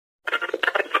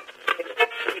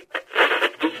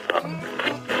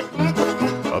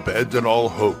Abandon all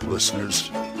hope,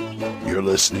 listeners. You're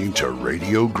listening to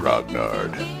Radio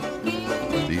Grognard,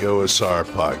 the OSR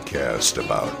podcast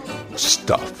about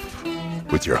stuff,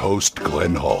 with your host,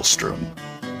 Glenn Hallstrom.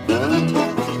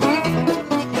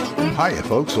 Hiya,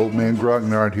 folks. Old Man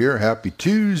Grognard here. Happy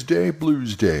Tuesday,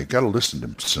 Blues Day. Gotta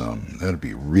listen to some. That'd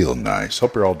be real nice.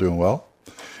 Hope you're all doing well.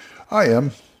 I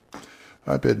am.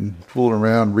 I've been fooling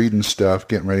around, reading stuff,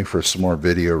 getting ready for some more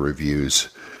video reviews.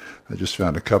 I just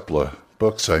found a couple of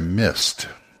books I missed,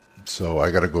 so I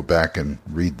got to go back and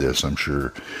read this. I'm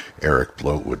sure Eric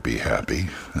Bloat would be happy,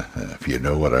 if you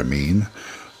know what I mean.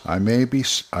 I may be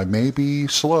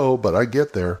slow, but I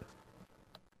get there.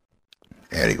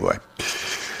 Anyway,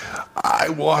 I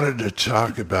wanted to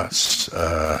talk about,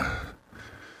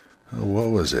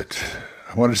 what was it?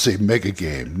 I wanted to say Mega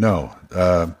Game. No,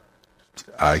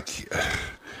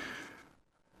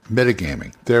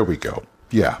 metagaming. There we go.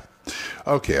 Yeah.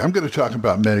 Okay, I'm going to talk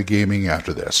about metagaming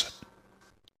after this.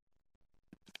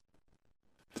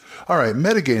 All right,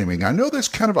 metagaming. I know that's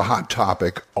kind of a hot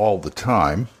topic all the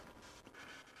time.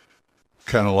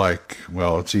 Kind of like,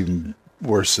 well, it's even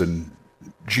worse than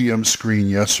GM screen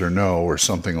yes or no or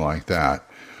something like that.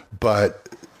 But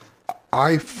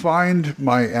I find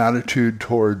my attitude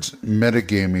towards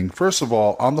metagaming, first of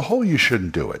all, on the whole, you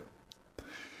shouldn't do it.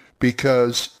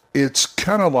 Because it's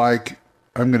kind of like,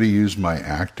 I'm going to use my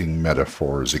acting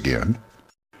metaphors again.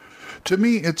 To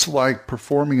me, it's like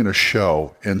performing in a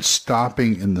show and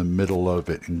stopping in the middle of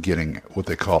it and getting what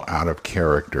they call out of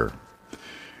character.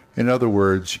 In other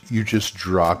words, you just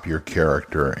drop your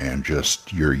character and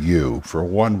just you're you for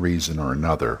one reason or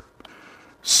another.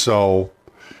 So,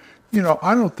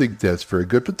 I don't think that's very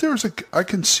good, but I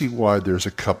can see why there's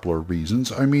a couple of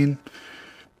reasons. I mean,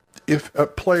 if a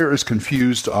player is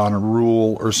confused on a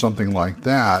rule or something like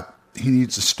that, he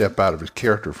needs to step out of his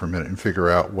character for a minute and figure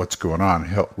out what's going on,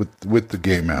 help with the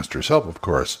game master's help, of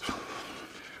course.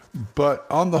 But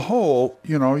on the whole,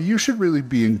 you should really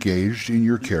be engaged in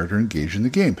your character, engaged in the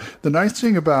game. The nice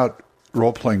thing about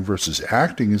role-playing versus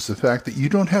acting is the fact that you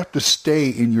don't have to stay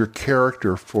in your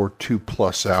character for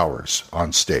 2+ hours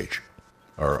on stage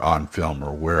or on film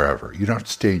or wherever. You don't have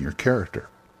to stay in your character.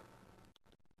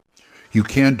 You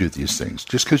can do these things.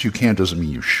 Just because you can doesn't mean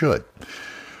you should.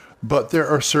 But there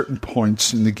are certain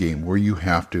points in the game where you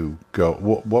have to go,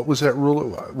 what was that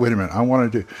rule? Wait a minute, I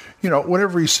want to do,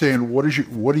 whenever he's saying, what are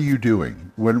you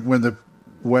doing?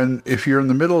 If you're in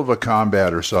the middle of a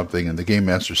combat or something and the game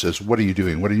master says, what are you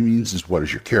doing? What he means is, what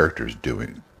is your character's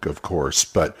doing, of course.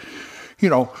 But,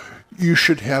 you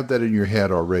should have that in your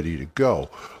head all ready to go.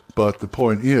 But the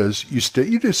point is, you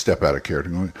just step out of character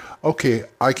and go, okay,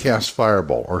 I cast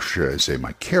Fireball, or should I say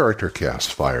my character casts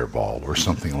Fireball, or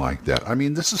something like that. I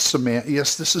mean, this is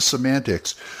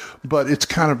semantics, but it's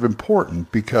kind of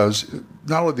important because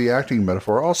not only the acting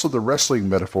metaphor, also the wrestling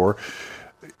metaphor.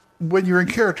 When you're in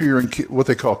character, you're in what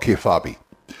they call kayfabe.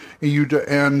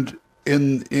 And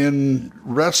in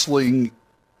wrestling,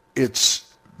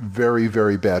 it's very,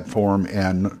 very bad form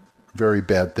and very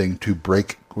bad thing to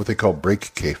break what they call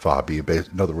break kayfabe.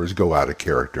 In other words, go out of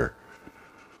character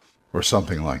or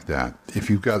something like that. If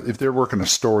they're working a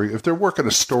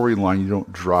storyline, you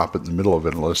don't drop it in the middle of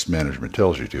it unless management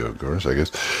tells you to, of course, I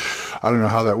guess. I don't know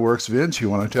how that works, Vince. You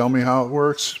want to tell me how it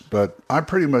works? But I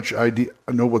pretty much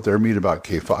know what they mean about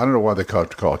kayfabe. I don't know why they call it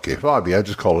kayfabe. I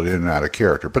just call it in and out of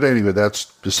character. But anyway, that's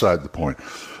beside the point.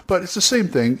 But it's the same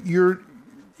thing.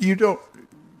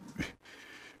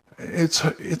 It's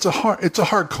a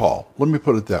hard call. Let me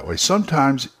put it that way.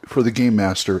 Sometimes for the game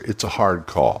master, it's a hard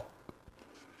call.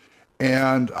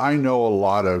 And I know a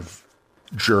lot of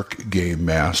jerk game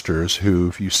masters who,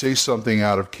 if you say something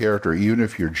out of character, even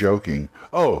if you're joking,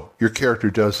 oh, your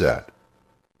character does that.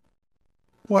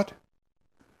 What?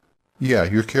 Yeah,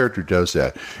 your character does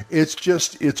that.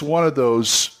 It's one of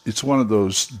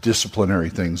those disciplinary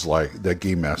things like that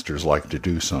game masters like to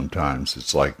do sometimes.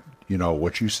 It's like,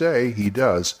 what you say, he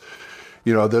does.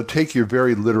 They'll take you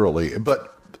very literally. But,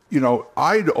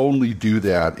 I'd only do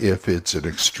that if it's an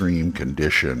extreme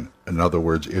condition. In other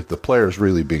words, if the player's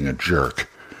really being a jerk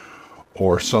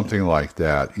or something like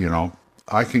that,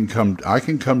 I can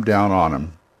come down on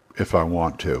him if I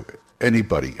want to.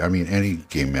 Anybody, any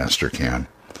game master can.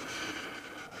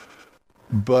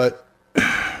 But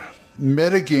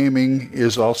metagaming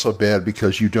is also bad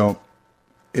because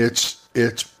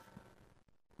it's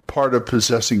part of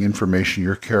possessing information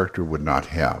your character would not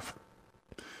have.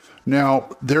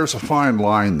 Now, there's a fine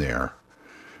line there,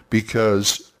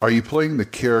 because are you playing the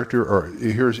character, or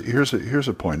here's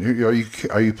a point.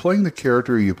 Are you playing the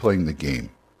character, or are you playing the game?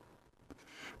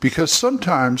 Because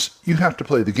sometimes you have to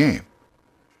play the game.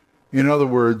 In other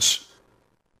words,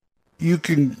 you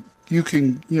can you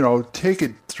can, take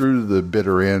it through the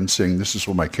bitter end saying this is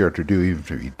what my character do even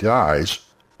if he dies.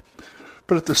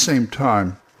 But at the same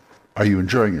time, are you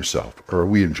enjoying yourself? Or are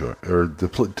we enjoying, or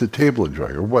the table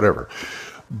enjoying, or whatever?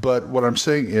 But what I'm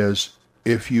saying is,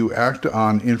 if you act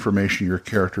on information your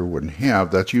character wouldn't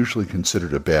have, that's usually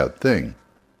considered a bad thing.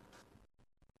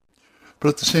 But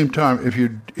at the same time,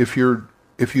 if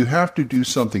you have to do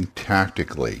something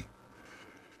tactically,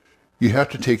 you have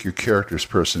to take your character's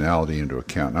personality into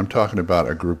account. And I'm talking about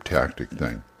a group tactic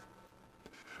thing.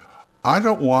 Let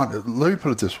me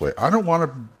put it this way. I don't want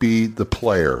to be the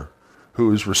player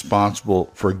who is responsible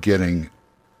for getting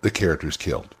the characters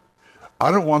killed.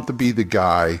 I don't want to be the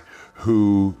guy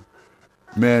who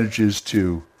manages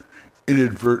to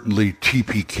inadvertently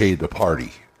TPK the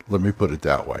party. Let me put it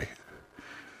that way.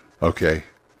 Okay?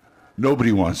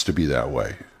 Nobody wants to be that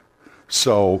way.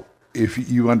 So if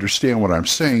you understand what I'm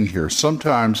saying here,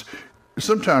 sometimes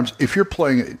if you're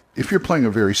playing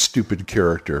a very stupid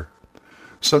character,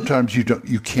 sometimes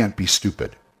you can't be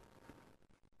stupid.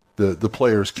 The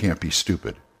players can't be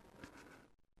stupid.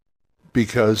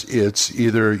 Because it's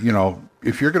either,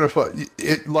 if you're going to,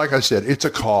 like I said, it's a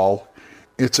call.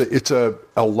 It's a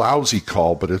lousy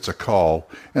call, but it's a call.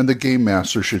 And the game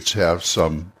master should have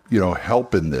some,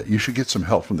 help in that. You should get some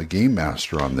help from the game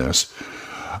master on this.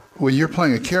 When you're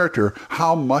playing a character,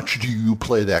 how much do you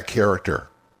play that character?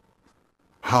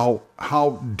 How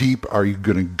deep are you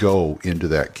going to go into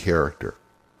that character?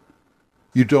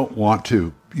 You don't want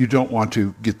to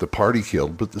get the party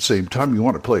killed, but at the same time, you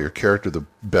want to play your character to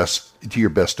your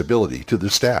best ability, to the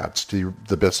stats,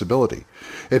 the best ability.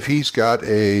 If he's got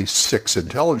a 6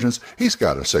 intelligence, he's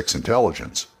got a 6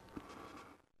 intelligence.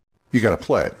 You got to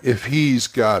play it. If he's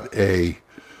got a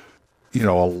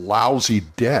lousy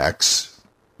dex,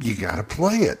 you got to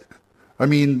play it. I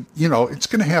mean, it's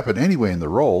going to happen anyway in the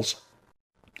rolls.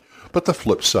 But the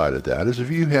flip side of that is if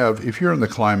you're in the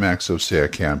climax of, say, a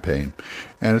campaign,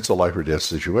 and it's a life or death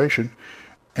situation,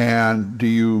 and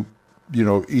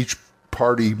each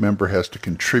party member has to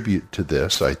contribute to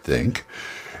this, I think,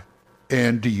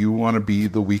 and do you want to be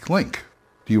the weak link?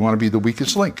 Do you want to be the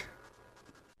weakest link?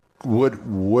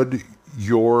 Would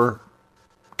your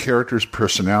character's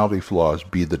personality flaws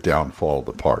be the downfall of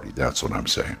the party? That's what I'm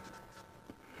saying.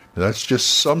 That's just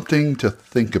something to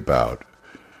think about.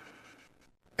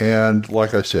 And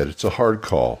like I said, it's a hard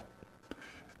call.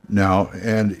 Now,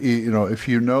 and if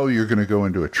you're going to go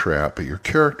into a trap, but your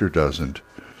character doesn't,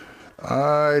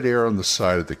 I'd err on the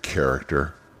side of the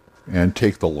character and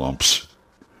take the lumps.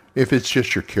 If it's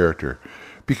just your character.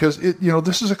 Because,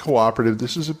 this is a cooperative,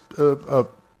 this is a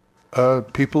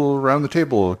people around the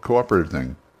table, a cooperative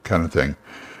thing, kind of thing.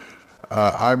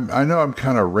 I know I'm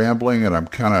kind of rambling and I'm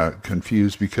kind of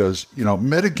confused because,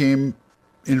 metagame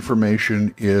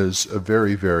information is a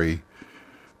very, very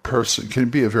can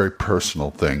be a very personal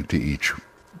thing to each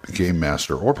game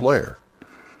master or player.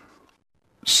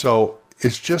 So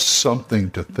it's just something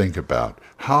to think about.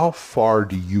 How far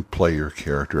do you play your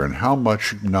character and how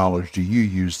much knowledge do you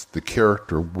use that the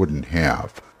character wouldn't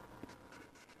have?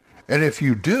 And if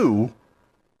you do,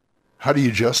 how do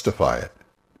you justify it?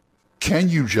 Can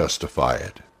you justify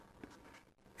it?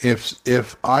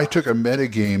 If I took a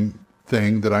metagame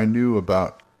thing that I knew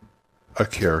about a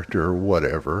character or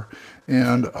whatever,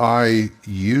 and I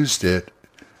used it,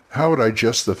 how would I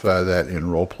justify that in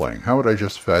role-playing? How would I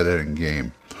justify that in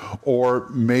game? Or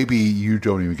maybe you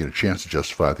don't even get a chance to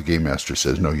justify it. The game master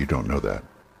says, no, you don't know that.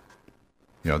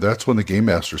 That's when the game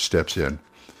master steps in.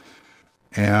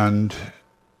 And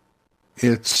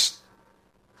it's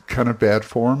kind of bad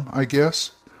form, I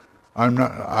guess.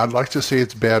 I'd like to say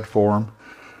it's bad form,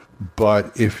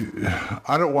 but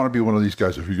I don't want to be one of these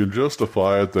guys, if you can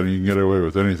justify it, then you can get away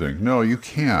with anything. No, you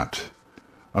can't.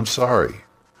 I'm sorry.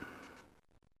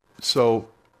 So,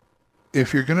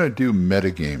 if you're going to do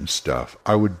metagame stuff,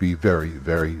 I would be very,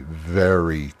 very,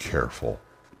 very careful.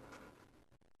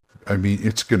 I mean,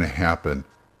 it's going to happen,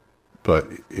 but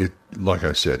like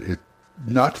I said,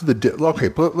 not to the let me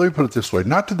put it this way: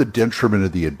 not to the detriment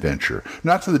of the adventure,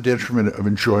 not to the detriment of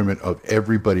enjoyment of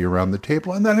everybody around the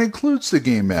table, and that includes the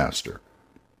game master.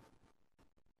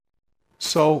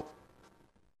 So,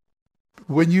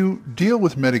 when you deal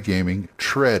with metagaming,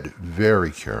 tread very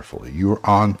carefully. You're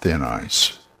on thin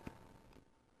ice.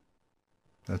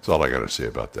 That's all I got to say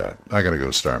about that. I got to go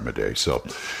start my day. So,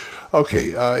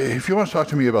 okay, if you want to talk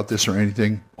to me about this or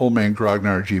anything,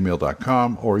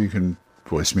 oldmangrognar@gmail.com, or you can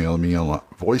voicemail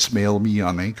me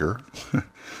on Anchor.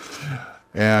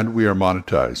 And we are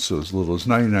monetized, so as little as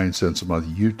 99 cents a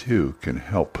month, you too can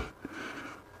help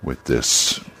with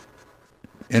this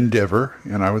endeavor,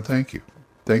 and I would thank you.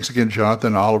 Thanks again,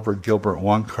 Jonathan, Oliver, Gilbert,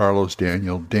 Juan Carlos,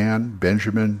 Daniel, Dan,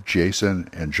 Benjamin, Jason,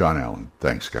 and John Allen.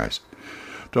 Thanks, guys.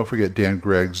 Don't forget Dan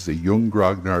Gregg's The Jung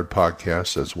Grognard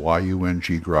Podcast. That's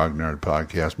Y-U-N-G Grognard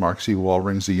Podcast. Mark C.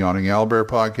 Walring's The Yawning Owlbear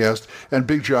Podcast. And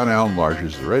Big John Allen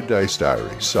Large's The Red Dice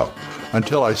Diary. So,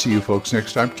 until I see you folks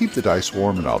next time, keep the dice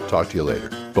warm, and I'll talk to you later.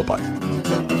 Bye-bye.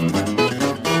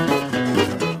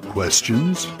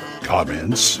 Questions?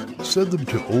 Comments? Send them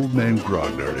to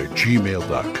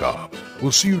oldmangrognard@gmail.com.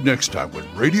 We'll see you next time when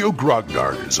Radio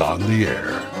Grognard is on the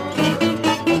air.